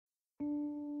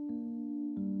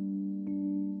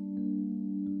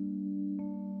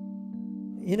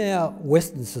In our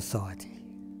Western society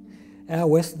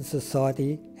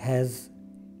has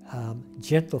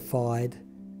gentrified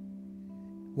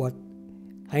what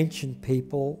ancient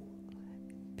people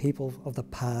of the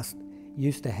past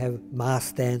used to have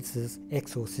mass dances,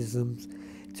 exorcisms,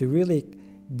 to really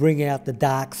bring out the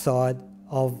dark side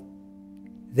of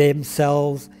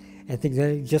themselves and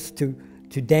things, just to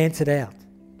dance it out.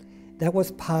 That was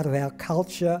part of our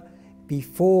culture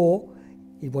before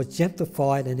it was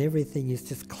gentrified and everything is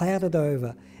just clouded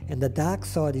over. And the dark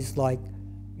side is like,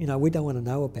 we don't want to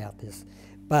know about this.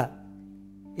 But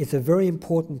it's a very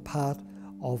important part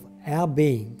of our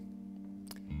being.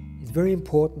 It's very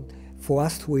important for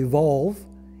us to evolve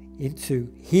into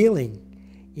healing,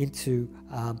 into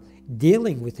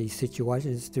dealing with these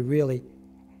situations, to really,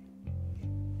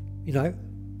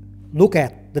 look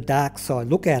at the dark side,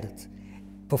 look at it,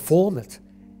 perform it.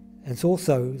 And it's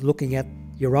also looking at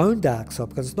your own dark side,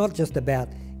 because it's not just about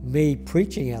me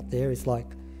preaching out there. It's like,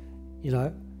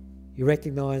 you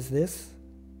recognise this,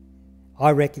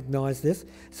 I recognise this,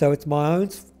 so it's my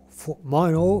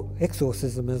own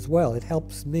exorcism as well. It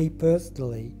helps me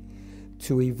personally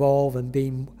to evolve and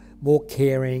be more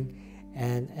caring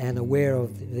and aware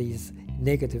of these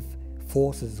negative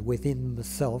forces within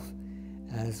myself,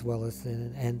 as well as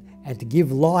and to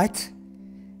give light.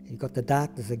 You've got the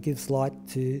darkness that gives light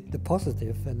to the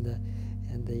positive and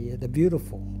the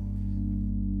beautiful.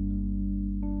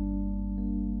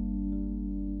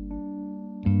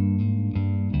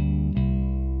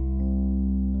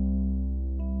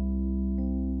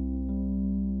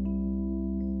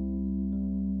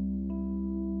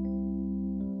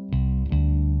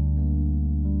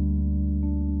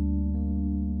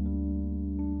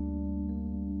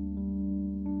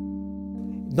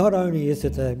 Not only is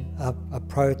it a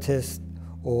protest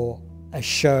or a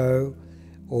show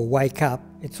or wake up,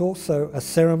 it's also a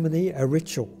ceremony, a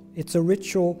ritual. It's a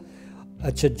ritual,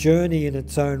 it's a journey in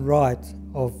its own right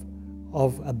of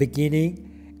a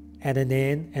beginning and an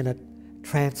end and a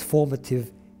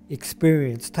transformative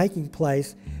experience taking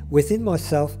place within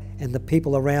myself and the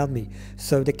people around me.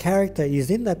 So the character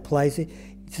is in that place,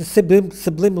 it's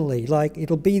subliminally, like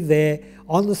it'll be there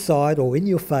on the side or in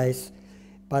your face,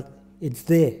 but it's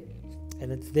there,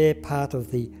 and it's there part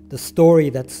of the story,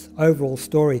 that's overall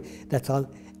story that's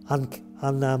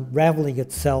unraveling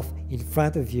itself in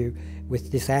front of you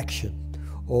with this action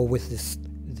or with this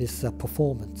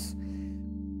performance.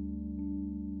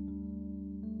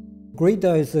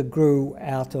 Greedozer grew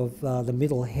out of the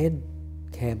Middle Head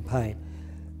campaign.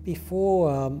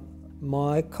 Before,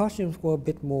 my costumes were a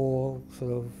bit more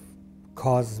sort of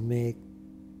cosmic,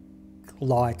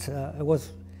 light. It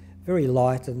was very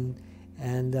light and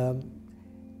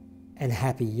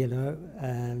happy,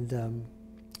 and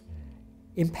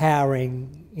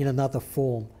empowering in another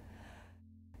form.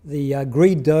 The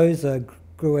Greedozer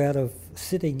grew out of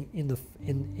sitting in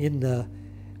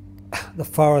the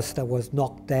forest that was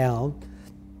knocked down,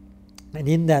 and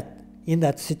in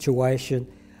that situation,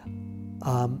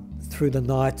 through the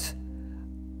night,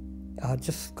 I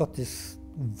just got this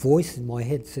voice in my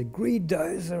head said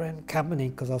Greedozer and company,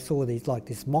 because I saw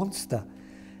this monster.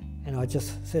 And I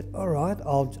just said, all right,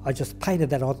 I just painted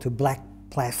that onto black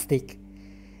plastic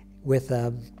with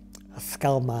a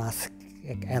skull mask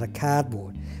out of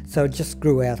cardboard. So it just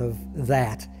grew out of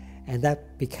that, and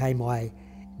that became my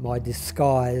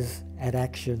disguise and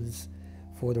actions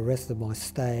for the rest of my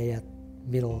stay at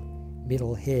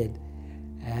Middle Head,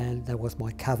 and that was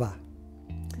my cover.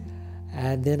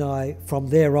 And then from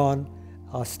there on,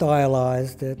 I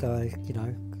stylised it,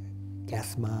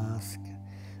 gas mask,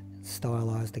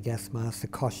 stylised the gas mask, the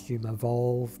costume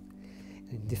evolved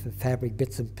in different fabric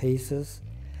bits and pieces.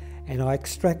 And I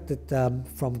extracted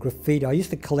from graffiti. I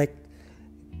used to collect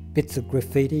bits of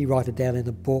graffiti, write it down in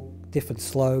a book, different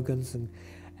slogans,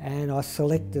 and I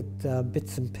selected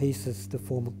bits and pieces to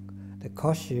form the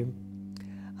costume,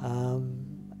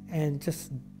 and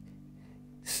just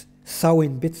sew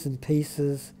in bits and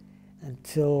pieces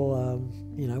until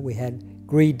we had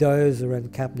Greedozer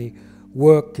and company.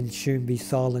 Work, consume, be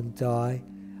silent, die.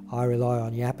 I rely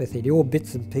on your apathy. They're all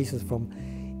bits and pieces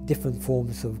from different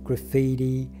forms of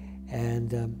graffiti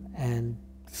and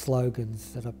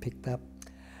slogans that I picked up.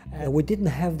 We didn't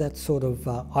have that sort of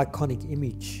iconic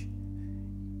image.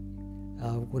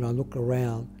 When I look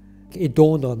around, it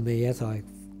dawned on me as I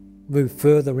moved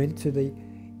further into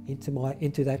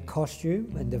that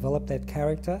costume and developed that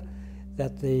character,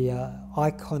 that the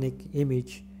iconic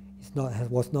image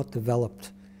was not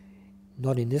developed,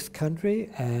 not in this country,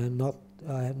 and not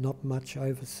much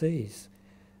overseas.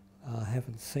 I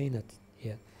haven't seen it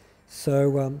yet.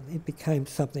 So it became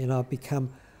something, and I've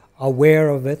become aware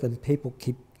of it, and people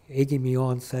keep egging me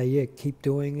on, say, yeah, keep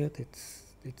doing it. It's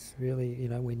really, you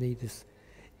know, we need this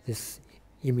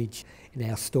image in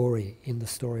our story, in the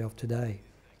story of today.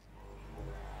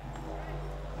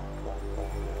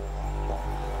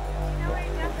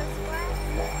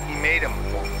 He made him.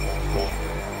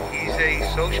 He's a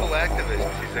social activist.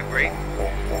 He's a great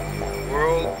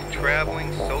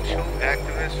world-traveling social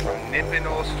activist from Nippon,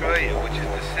 Australia, which is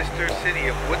the sister city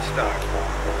of Woodstock.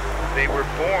 They were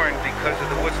born because of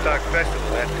the Woodstock Festival.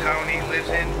 That town he lives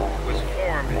in was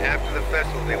formed after the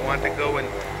festival. They wanted to go and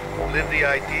live the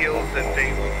ideals that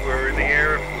they were in the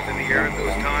air, was in the air at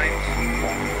those times.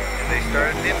 And they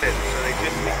started Nippon, so they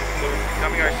just were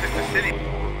becoming our sister city.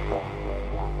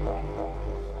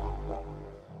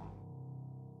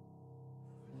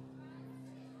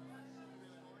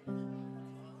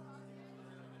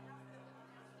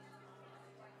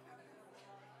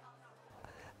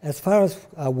 As far as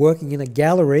working in a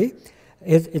gallery,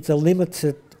 it's a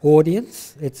limited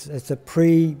audience. It's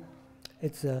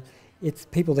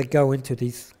people that go into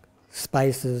these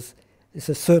spaces. It's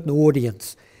a certain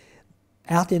audience.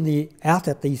 Out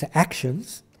at these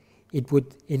actions, it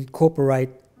would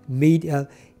incorporate media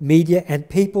and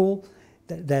people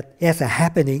that as a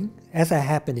happening,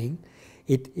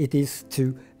 it is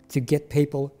to get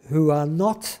people who are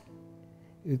not,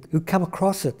 who come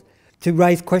across it, to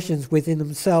raise questions within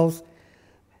themselves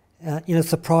in a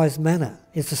surprised manner.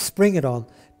 It's to spring it on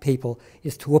people,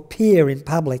 is to appear in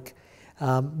public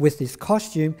with this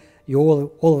costume. You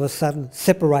all of a sudden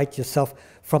separate yourself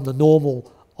from the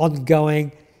normal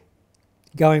ongoing,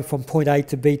 going from point A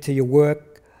to B to your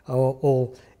work,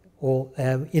 or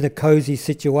in a cosy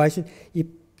situation.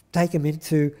 You take them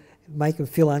into, make them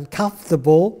feel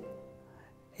uncomfortable,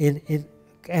 and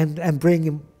bring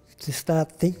them to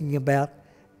start thinking about,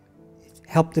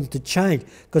 help them to change,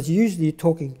 because usually you're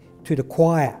talking to the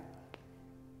choir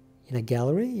in a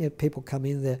gallery. You know, people come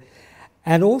in there,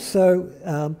 and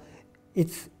also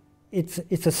it's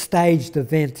a staged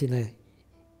event in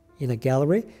a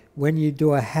gallery. When you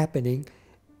do a happening,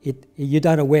 you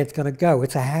don't know where it's going to go.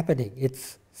 It's a happening.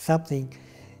 It's something,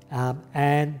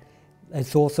 and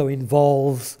it also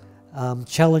involves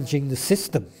challenging the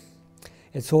system.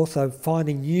 It's also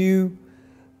finding new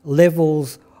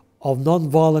levels of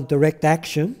non-violent direct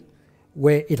action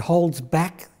where it holds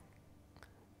back,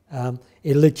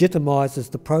 it legitimises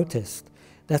the protest.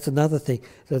 That's another thing,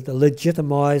 that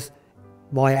legitimise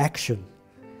my action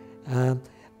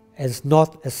as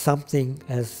not as something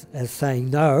as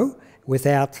saying no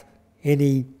without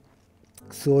any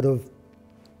sort of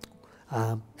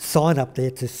sign up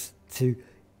there to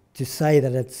say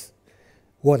that it's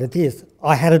what it is.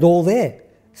 I had it all there,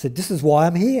 so this is why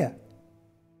I'm here.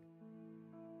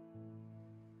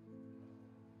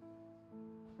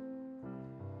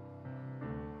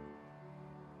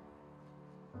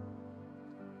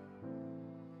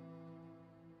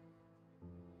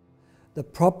 The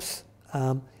props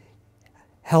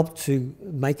help to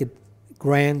make it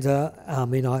grander. I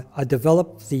mean, I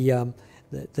developed the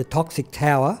toxic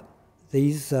tower.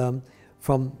 These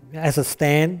from as a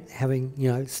stand,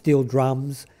 having steel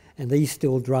drums, and these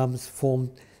steel drums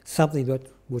formed something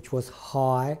which was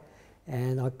high,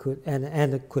 and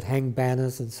it could hang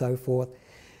banners and so forth,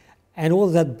 and all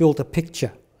of that built a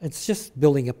picture. It's just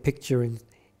building a picture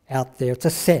out there. It's a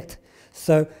set.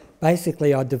 So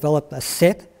basically, I developed a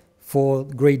set for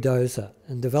Greedozer,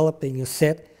 and developing a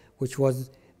set which was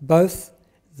both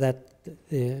that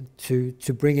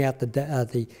to bring out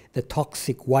the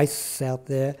toxic wastes out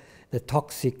there, the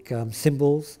toxic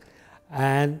symbols,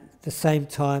 and at the same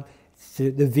time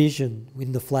the vision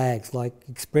in the flags, like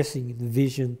expressing the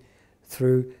vision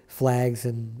through flags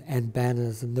and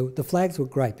banners. And the flags were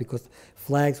great because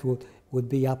flags would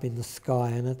be up in the sky,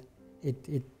 and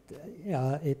it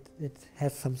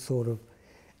has some sort of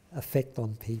effect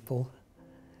on people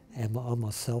and on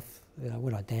myself.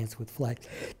 When I dance with flags,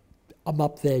 I'm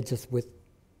up there just with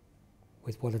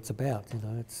what it's about.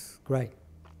 It's great.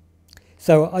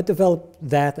 So I developed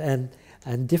that and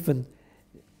different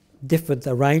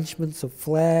arrangements of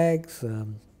flags. I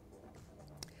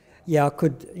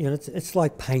could. It's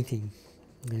like painting.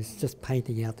 It's just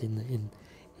painting out in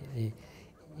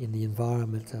the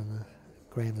environment on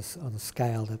a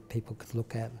scale that people could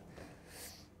look at.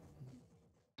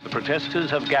 The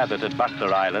protesters have gathered at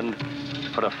Butler Island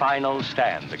for a final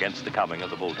stand against the coming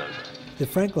of the bulldozer. The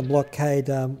Franklin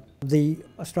blockade, the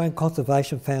Australian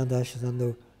Conservation Foundation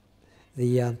and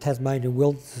the Tasmanian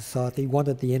Wilderness Society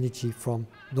wanted the energy from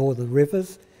northern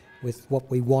rivers with what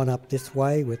we want up this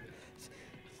way with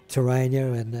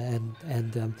Terania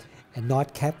and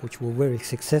Nightcap, which were very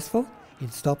successful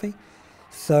in stopping.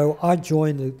 So I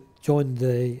joined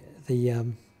the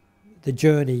the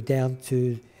journey down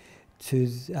to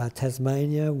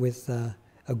Tasmania with a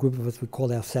group of us. We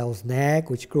called ourselves NAG,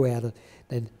 which grew out of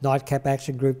the Nightcap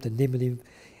Action Group, the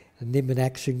Nimbin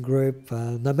Action Group,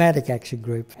 Nomadic Action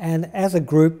Group. And as a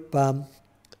group,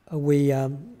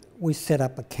 we set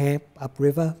up a camp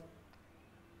upriver,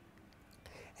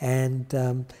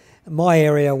 and my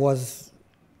area was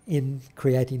in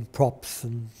creating props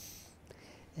and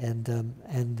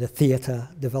the theatre,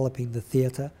 developing the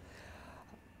theatre,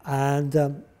 and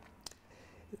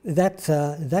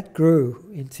that grew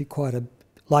into quite a,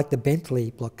 like the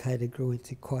Bentley blockade, it grew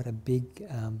into quite a big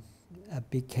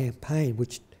campaign,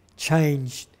 which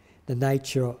changed the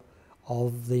nature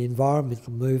of the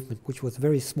environmental movement, which was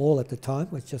very small at the time,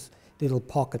 was just little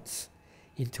pockets,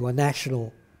 into a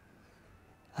national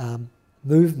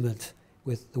movement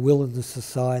with the Wilderness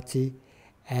Society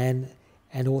and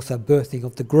also birthing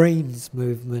of the Greens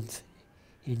movement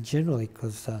in generally,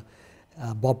 because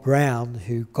Bob Brown,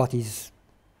 who got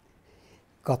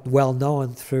well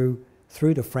known through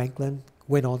to Franklin,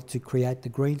 went on to create the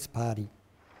Greens Party.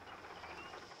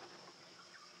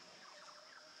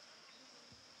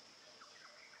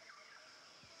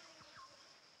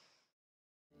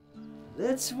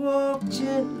 Let's walk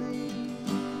gently.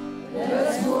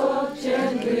 Let's walk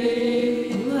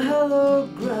gently On the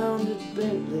hallowed ground at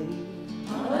Bentley.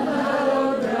 on the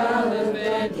hallowed ground of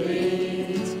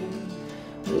Bentley.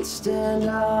 Let's stand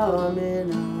arm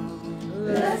in arm.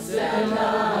 Let's stand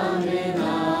arm in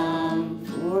arm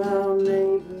For our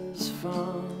neighbour's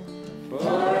farm. for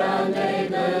our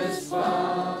neighbour's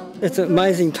farm. It's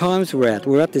amazing times we're at.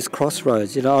 We're at this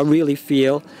crossroads. You know, I really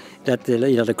feel that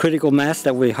the critical mass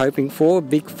that we're hoping for,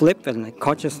 big flip, and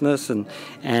consciousness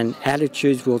and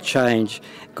attitudes will change,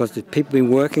 because the people have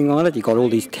been working on it. You've got all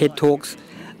these TED Talks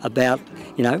about,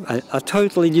 you know, a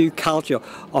totally new culture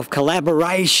of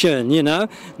collaboration, you know,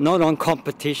 not on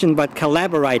competition, but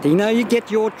collaborating. You know, you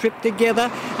get your trip together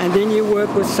and then you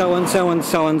work with so-and-so and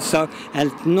so-and-so,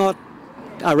 and it's not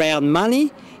around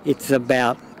money, it's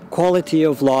about quality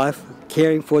of life,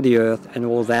 caring for the earth and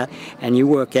all that, and you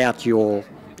work out your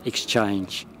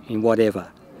exchange in whatever.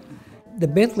 The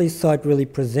Bentley site really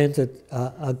presented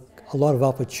a lot of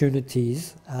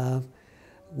opportunities,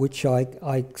 which I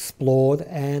explored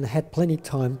and had plenty of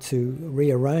time to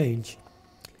rearrange.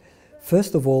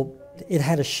 First of all, it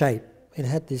had a shape. It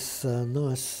had this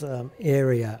nice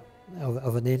area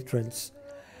of an entrance,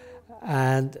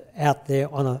 and out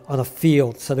there on a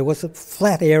field. So there was a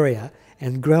flat area,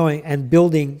 and growing and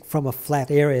building from a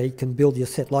flat area, you can build your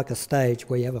set like a stage,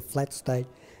 where you have a flat stage,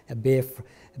 a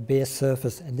bare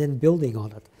surface, and then building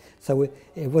on it. So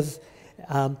it was,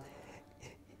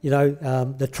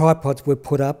 the tripods were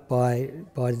put up by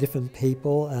different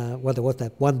people. Well, there was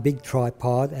that one big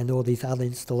tripod and all these other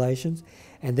installations,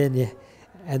 and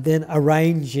then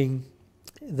arranging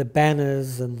the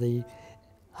banners and the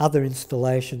other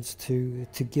installations to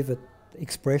give it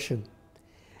expression,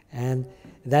 and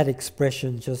that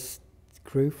expression just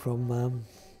grew from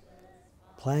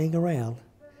playing around.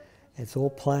 It's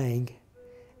all playing,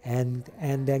 and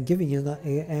giving you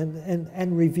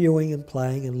and reviewing and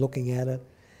playing and looking at it,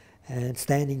 and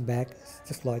standing back,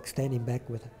 just like standing back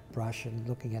with a brush and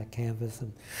looking at a canvas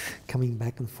and coming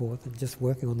back and forth and just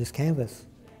working on this canvas.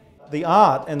 The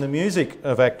art and the music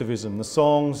of activism, the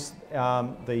songs,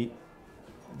 the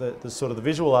sort of the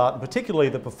visual art, and particularly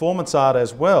the performance art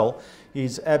as well,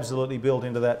 is absolutely built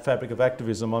into that fabric of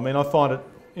activism. I mean, I find it,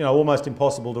 you know, almost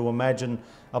impossible to imagine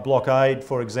a blockade,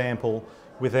 for example,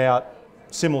 without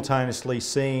simultaneously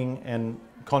seeing and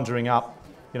conjuring up,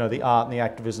 you know, the art and the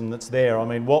activism that's there. I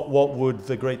mean, what would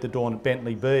the Greet the Dawn at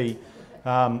Bentley be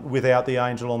without the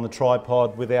angel on the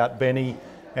tripod, without Benny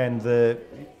and the,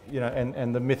 you know,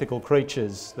 and the mythical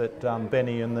creatures that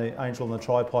Benny and the angel on the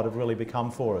tripod have really become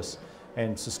for us,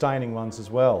 and sustaining ones as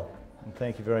well. And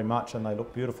thank you very much, and they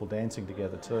look beautiful dancing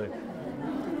together too.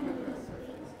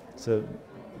 It's a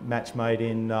match made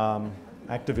in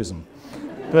activism.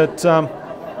 But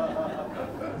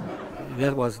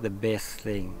That was the best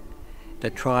thing. The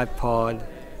tripod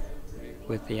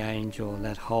with the angel,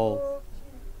 that whole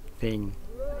thing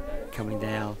coming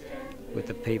down with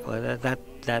the people.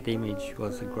 That image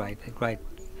was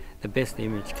the best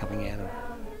image coming out of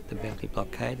the Bentley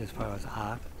blockade as far as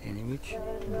art and image.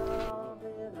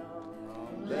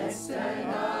 Let's stand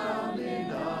arm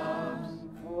in arms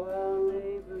For our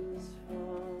neighbour's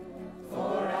farm.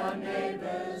 for our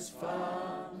neighbour's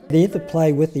farm. The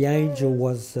interplay with the angel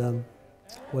was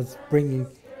bringing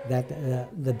that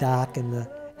the dark and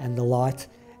the light.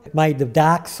 It made the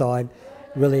dark side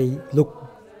really look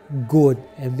good,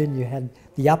 and then you had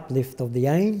the uplift of the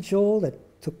angel that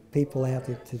took people out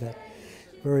into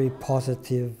very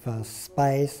positive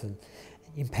space and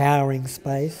empowering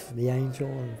space. The angel,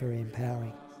 and very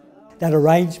empowering. That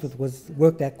arrangement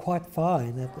worked out quite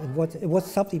fine. It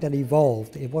was something that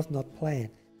evolved. It was not planned.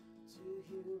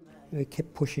 We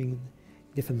kept pushing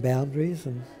different boundaries,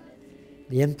 and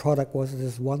the end product was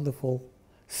this wonderful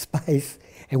space.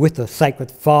 And with the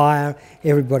sacred fire,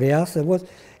 everybody else, it was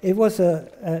a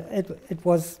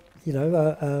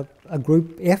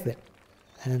group effort,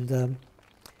 and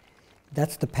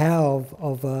that's the power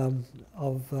of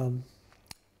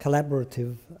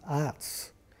collaborative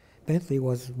arts. Bentley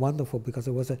was wonderful because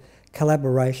it was a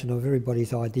collaboration of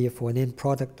everybody's idea for an end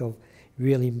product of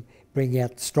really bringing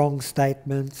out strong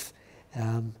statements,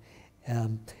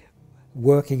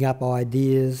 working up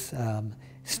ideas,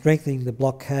 strengthening the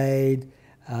blockade,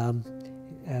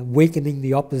 weakening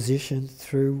the opposition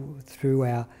through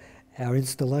our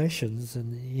installations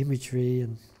and imagery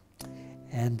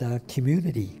and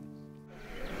community.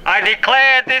 I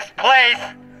declare this place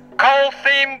coal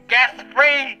seam gas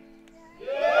free.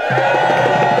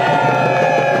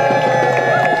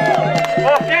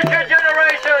 For future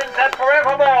generations and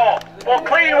forevermore, for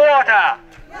clean water,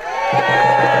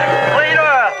 clean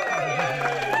earth.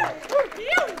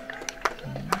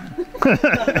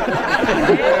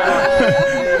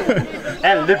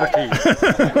 And liberty.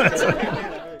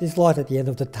 There's light at the end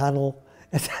of the tunnel,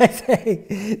 as they say.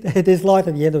 There's light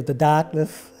at the end of the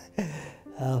darkness.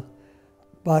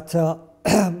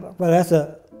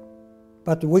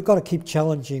 But we've got to keep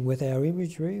challenging with our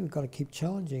imagery. We've got to keep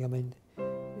challenging. I mean,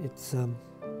 it's an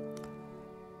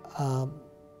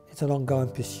ongoing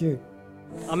pursuit.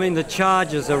 I mean, the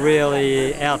charges are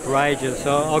really outrageous.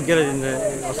 So I'll get it in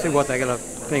the. I'll see what they're going to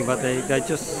think, but they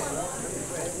just,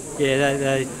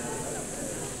 yeah,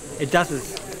 it doesn't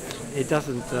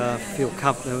feel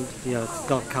comfortable. You know, it's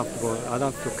not comfortable. I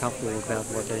don't feel comfortable about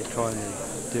what they're trying to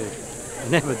do. I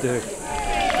never do.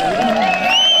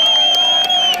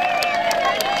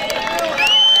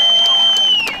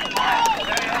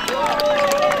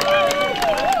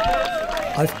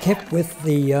 I've kept with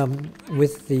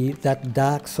that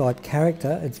dark side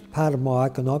character. It's part of my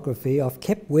iconography. I've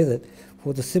kept with it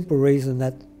for the simple reason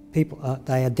that people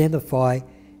they identify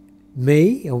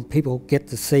me, or people get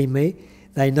to see me.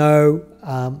 They know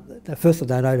first of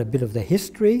all, they know a bit of the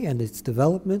history and its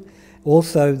development.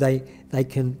 Also, they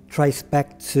can trace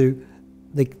back to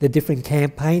the different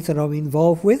campaigns that I'm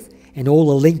involved with and all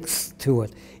the links to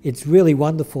it. It's really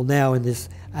wonderful now in this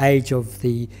age of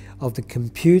the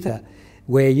computer,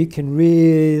 where you can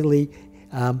really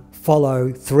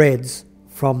follow threads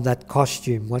from that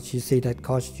costume. Once you see that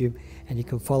costume, and you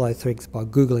can follow threads by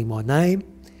Googling my name,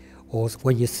 or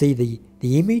when you see the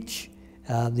image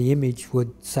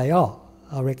would say, oh,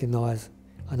 I recognise,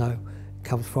 I know it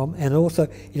comes from. And also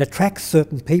it attracts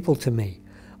certain people to me.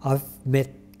 I've met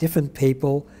different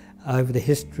people over the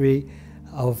history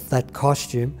of that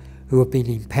costume who have been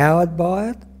empowered by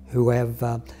it, who have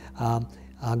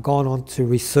gone on to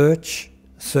research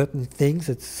certain things.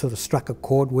 It's sort of struck a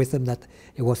chord with them that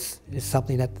it's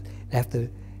something that they have to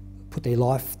put their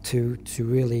life to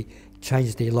really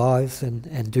change their lives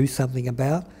and do something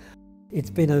about. It's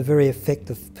been a very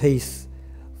effective piece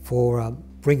for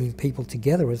bringing people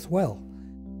together as well.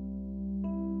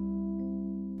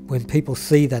 When people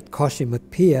see that costume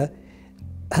appear,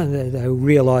 they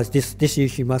realise this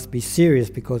issue must be serious,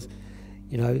 because,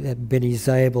 you know, Benny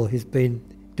Zable, who's been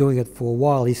doing it for a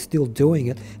while, he's still doing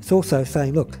it. It's also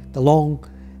saying, look, the long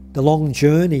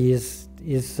journey is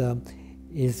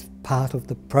part of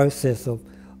the process of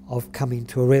coming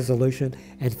to a resolution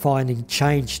and finding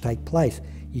change take place.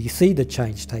 You see the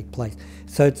change take place.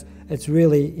 So it's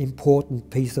really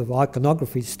important piece of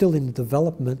iconography, still in the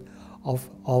development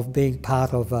of being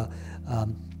part of an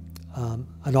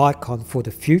icon for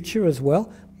the future as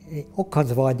well. All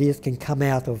kinds of ideas can come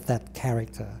out of that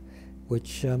character,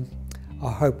 which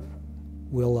I hope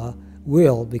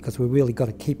will, because we've really got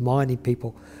to keep reminding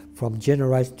people from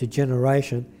generation to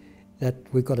generation that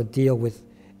we've got to deal with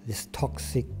this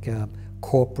toxic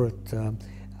corporate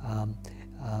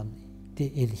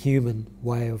inhuman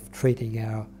way of treating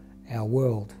our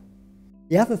world.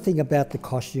 The other thing about the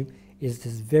costume is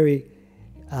this very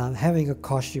having a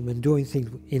costume and doing things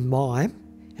in mime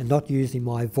and not using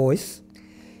my voice,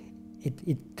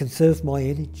 it conserves my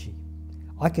energy.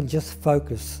 I can just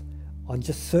focus on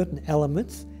just certain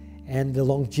elements, and the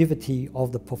longevity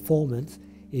of the performance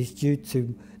is due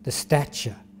to the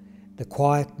stature, the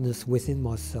quietness within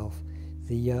myself,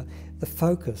 the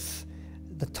focus,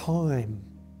 the time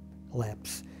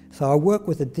lapse. So I work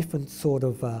with a different sort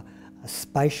of a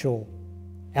spatial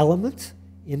element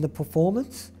in the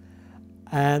performance,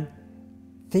 and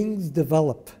things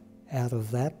develop out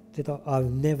of that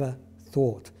I've never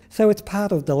thought. So it's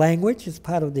part of the language, it's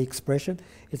part of the expression.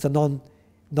 It's a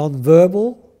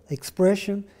non-verbal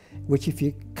expression, which if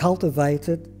you cultivate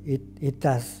it, it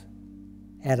does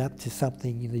add up to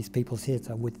something in these people's heads,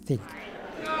 I would think.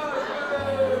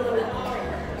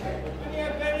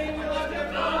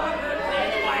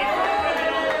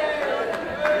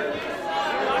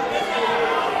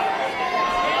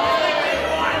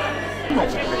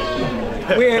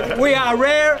 We are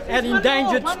rare and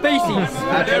endangered species.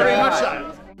 Very much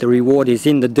so. The reward is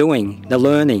in the doing, the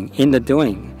learning, in the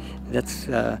doing. That's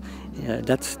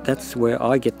where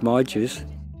I get my juice.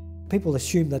 People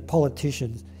assume that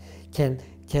politicians can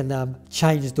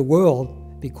change the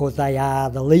world because they are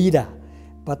the leader,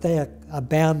 but they are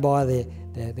bound by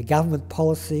the government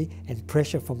policy and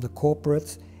pressure from the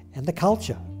corporates and the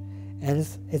culture. And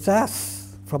it's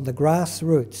us from the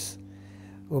grassroots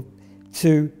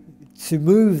to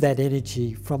move that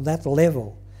energy from that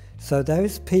level. So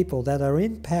those people that are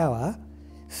in power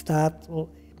start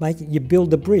making, you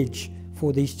build a bridge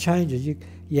for these changes.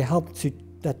 You help to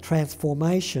that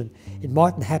transformation. It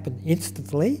mightn't happen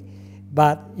instantly,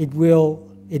 but it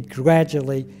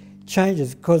gradually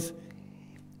changes, because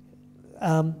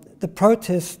the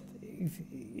protest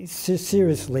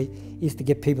seriously is to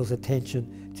get people's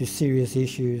attention to serious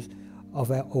issues of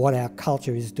what our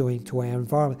culture is doing to our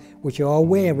environment, which you are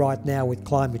aware right now with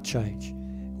climate change.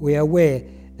 We are aware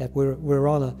that we're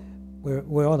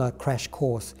on a crash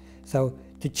course. So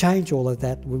to change all of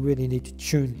that, we really need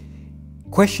to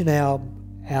question our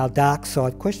dark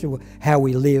side, question how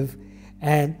we live,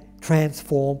 and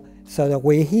transform so that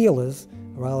we're healers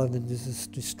rather than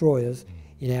destroyers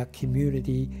in our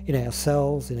community, in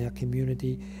ourselves, in our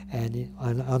community, and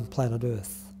on planet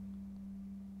Earth.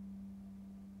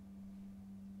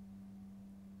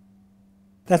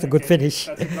 That's a good finish.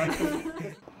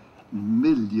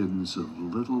 Millions of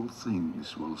little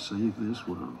things will save this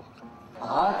world.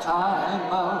 A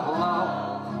time of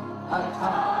love, a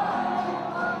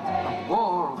time of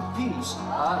war, peace,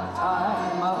 a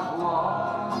time of war,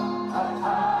 a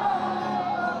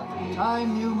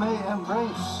time you may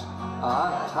embrace,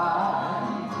 a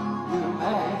time you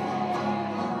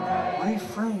may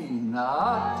refrain, a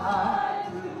time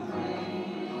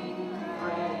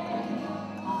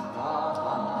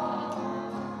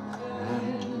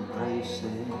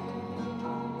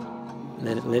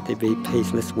let there be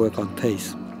peace. Let's work on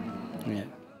peace. Yeah.